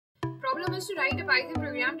problem is to write a Python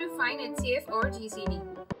program to find HCF or GCD.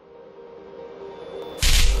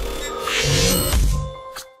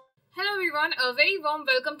 Hello everyone, a very warm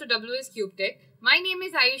welcome to WsCube Tech. My name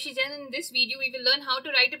is Ayushi Jain, and in this video we will learn how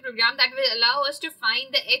to write a program that will allow us to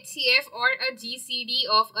find the HCF or a GCD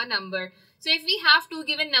of a number. So if we have two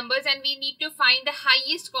given numbers and we need to find the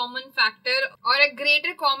highest common factor or a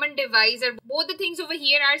greater common divisor, both the things over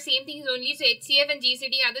here are same things only. So HCF and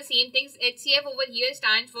GCD are the same things. HCF over here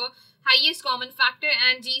stands for highest common factor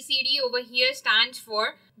and GCD over here stands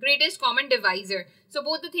for greatest common divisor. So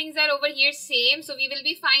both the things are over here same. So we will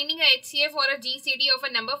be finding a HCF or a GCD of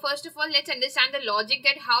a number. First of all, let's understand the logic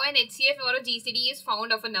that how an HCF or a GCD is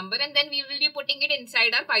found of a number, and then we will be putting it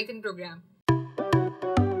inside our Python program.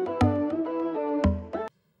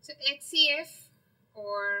 So HCF,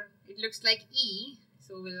 or it looks like E,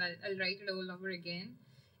 so I'll write it all over again.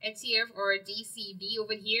 HCF or GCD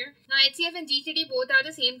over here. Now HCF and GCD both are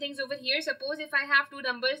the same things over here. Suppose if I have two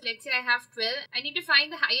numbers, let's say I have 12, I need to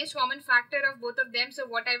find the highest common factor of both of them. So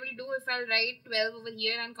what I will do, if I'll write 12 over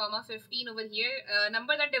here and comma 15 over here,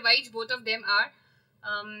 number that divides both of them are,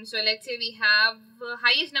 so let's say we have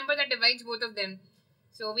highest number that divides both of them.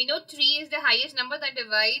 So we know 3 is the highest number that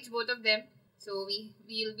divides both of them. So we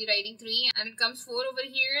will be writing 3 and it comes 4 over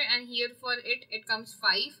here, and here for it comes 5,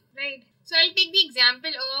 right? So I'll take the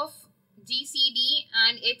example of GCD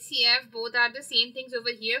and HCF. Both are the same things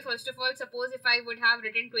over here. First of all, suppose if I would have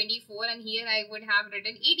written 24 and here I would have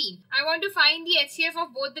written 18. I want to find the HCF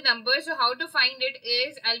of both the numbers. So how to find it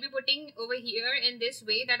is, I'll be putting over here in this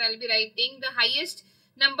way that I'll be writing the highest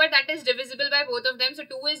number that is divisible by both of them. So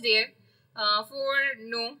 2 is there, 4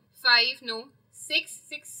 no, 5 no,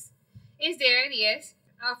 6 is there, yes.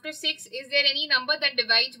 After 6, is there any number that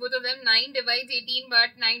divides both of them? 9 divides 18,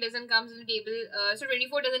 but 9 doesn't come in the table. So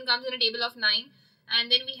 24 doesn't come in the table of 9.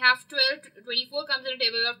 And then we have 12. 24 comes in the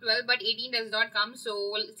table of 12, but 18 does not come.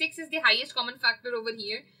 So 6 is the highest common factor over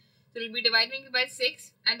here. So we'll be dividing it by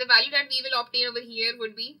 6. And the value that we will obtain over here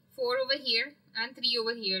would be 4 over here and 3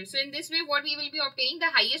 over here. So in this way, what we will be obtaining,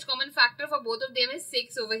 the highest common factor for both of them is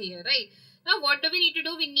 6 over here, right? Now what do we need to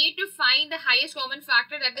do? We need to find the highest common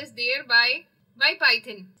factor that is there by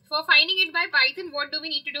Python. For finding it by Python, what do we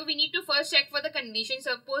need to do? We need to first check for the condition.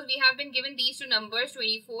 Suppose we have been given these two numbers,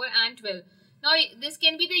 24 and 12. Now this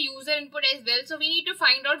can be the user input as well. So we need to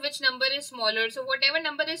find out which number is smaller. So whatever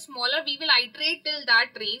number is smaller, we will iterate till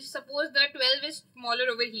that range. Suppose the 12 is smaller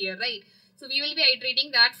over here, right? So we will be iterating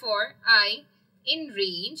that for I in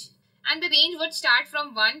range. And the range would start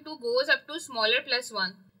from 1 to goes up to smaller plus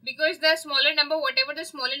 1. Because the smaller number, whatever the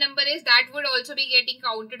smaller number is, that would also be getting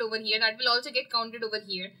counted over here. That will also get counted over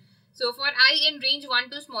here. So for I in range 1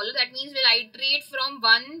 to smaller, that means we'll iterate from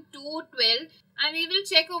 1 to 12. And we will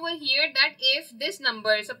check over here that if this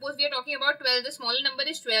number, suppose we are talking about 12, the smaller number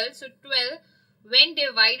is 12. So 12 when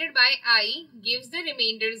divided by I gives the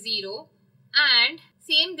remainder 0. And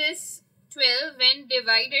same this 12 when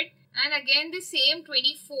divided, and again the same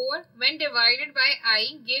 24 when divided by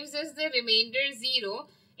I gives us the remainder 0.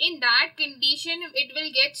 In that condition, it will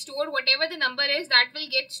get stored, whatever the number is, that will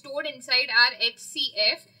get stored inside our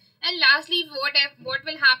HCF. And lastly, what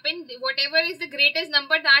will happen, whatever is the greatest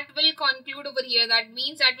number, that will conclude over here. That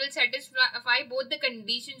means that will satisfy both the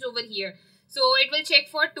conditions over here. So it will check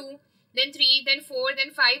for 2, then 3, then 4, then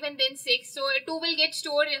 5, and then 6. So 2 will get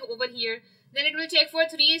stored over here. Then it will check for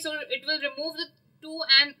 3, so it will remove the 2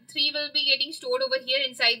 and 3 will be getting stored over here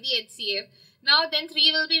inside the HCF. Now then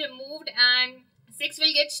 3 will be removed and 6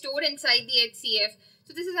 will get stored inside the HCF.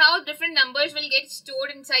 So this is how different numbers will get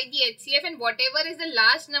stored inside the HCF, and whatever is the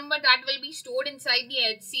last number that will be stored inside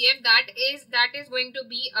the HCF, that is going to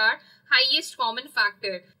be our highest common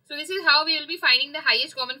factor. So this is how we will be finding the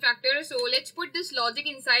highest common factor. So let's put this logic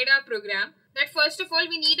inside our program. That first of all,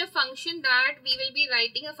 we need a function that we will be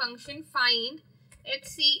writing a function find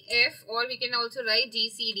HCF, or we can also write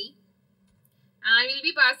GCD. And we'll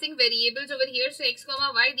be passing variables over here. So x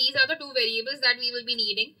comma y, these are the two variables that we will be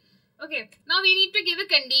needing. Okay, now we need to give a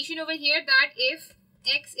condition over here that if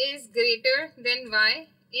x is greater than y,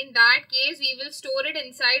 in that case we will store it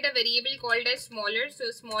inside a variable called as smaller. So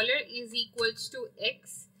smaller is equals to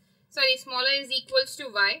x, smaller is equals to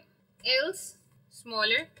y, else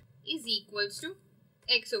smaller is equals to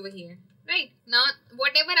x over here. Right, now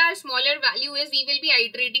whatever our smaller value is, we will be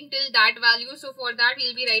iterating till that value. So for that we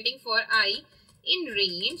will be writing for I in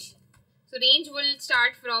range. So range will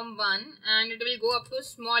start from 1 and it will go up to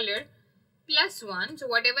smaller plus 1. So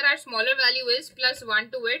whatever our smaller value is, plus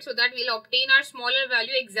 1 to it, so that we'll obtain our smaller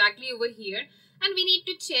value exactly over here. And we need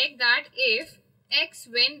to check that if x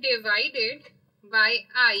when divided by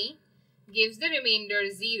I gives the remainder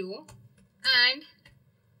 0 and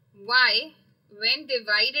y when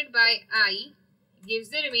divided by I gives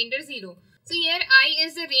the remainder 0. So here I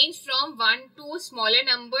is the range from 1 to smaller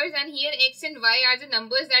numbers, and here x and y are the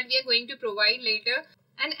numbers that we are going to provide later.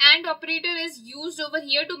 An AND operator is used over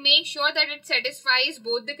here to make sure that it satisfies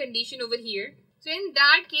both the condition over here. So in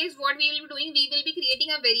that case, what we will be doing, we will be creating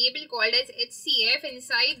a variable called as HCF.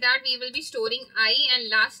 Inside that we will be storing I, and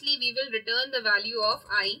lastly we will return the value of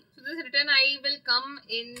I. So this return I will come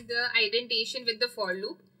in the indentation with the for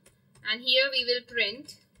loop, and here we will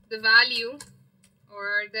print the value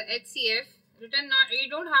or the HCF. Return not, you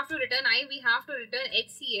don't have to return I, we have to return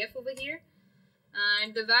HCF over here,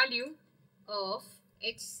 and the value of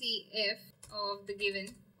HCF of the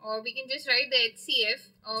given, or we can just write the HCF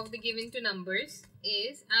of the given two numbers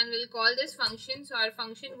is, and we'll call this function. So our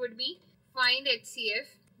function would be find HCF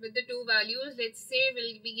with the two values. Let's say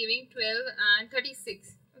we'll be giving 12 and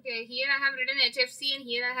 36. Okay, here I have written HFC and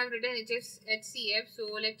here I have written HCF. So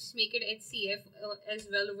let's make it HCF as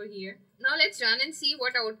well over here. Now let's run and see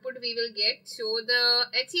what output we will get. So the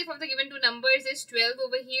HCF of the given two numbers is 12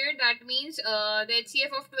 over here. That means the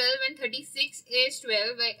HCF of 12 and 36 is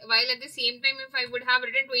 12. While at the same time, if I would have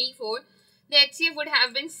written 24, the HCF would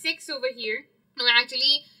have been 6 over here. No,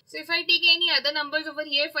 actually, so if I take any other numbers over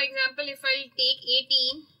here, for example, if I take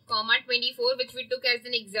 18, 24, which we took as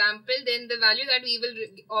an example, then the value that we will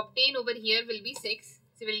obtain over here will be 6.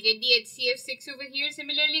 So we'll get the HCF 6 over here.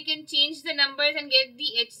 Similarly, you can change the numbers and get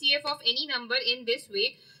the HCF of any number in this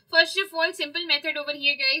way. First of all, simple method over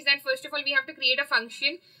here, guys, that first of all we have to create a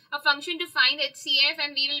function to find HCF,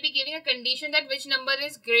 and we will be giving a condition that which number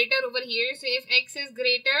is greater over here. So if x is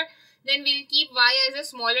greater, then we'll keep y as a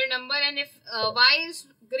smaller number, and if y is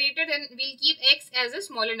greater, then we'll keep x as a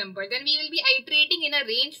smaller number. Then we will be iterating in a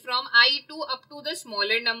range from I to up to the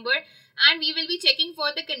smaller number, and we will be checking for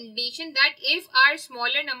the condition that if our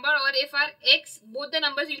smaller number or if our x, both the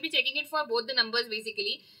numbers, we'll be checking it for both the numbers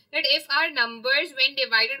basically, that if our numbers when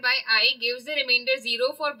divided by I gives the remainder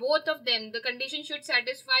 0 for both of them, the condition should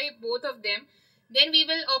satisfy both of them, then we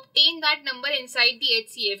will obtain that number inside the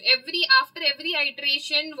HCF. After every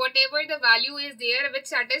iteration, whatever the value is there which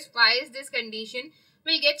satisfies this condition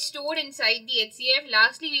will get stored inside the HCF.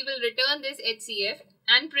 Lastly, we will return this HCF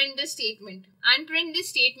and print this statement. And print this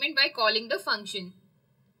statement by calling the function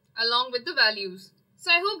along with the values.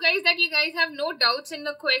 So I hope, guys, that you guys have no doubts in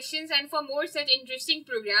the questions, and for more such interesting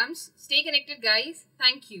programs, stay connected, guys.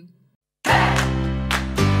 Thank you.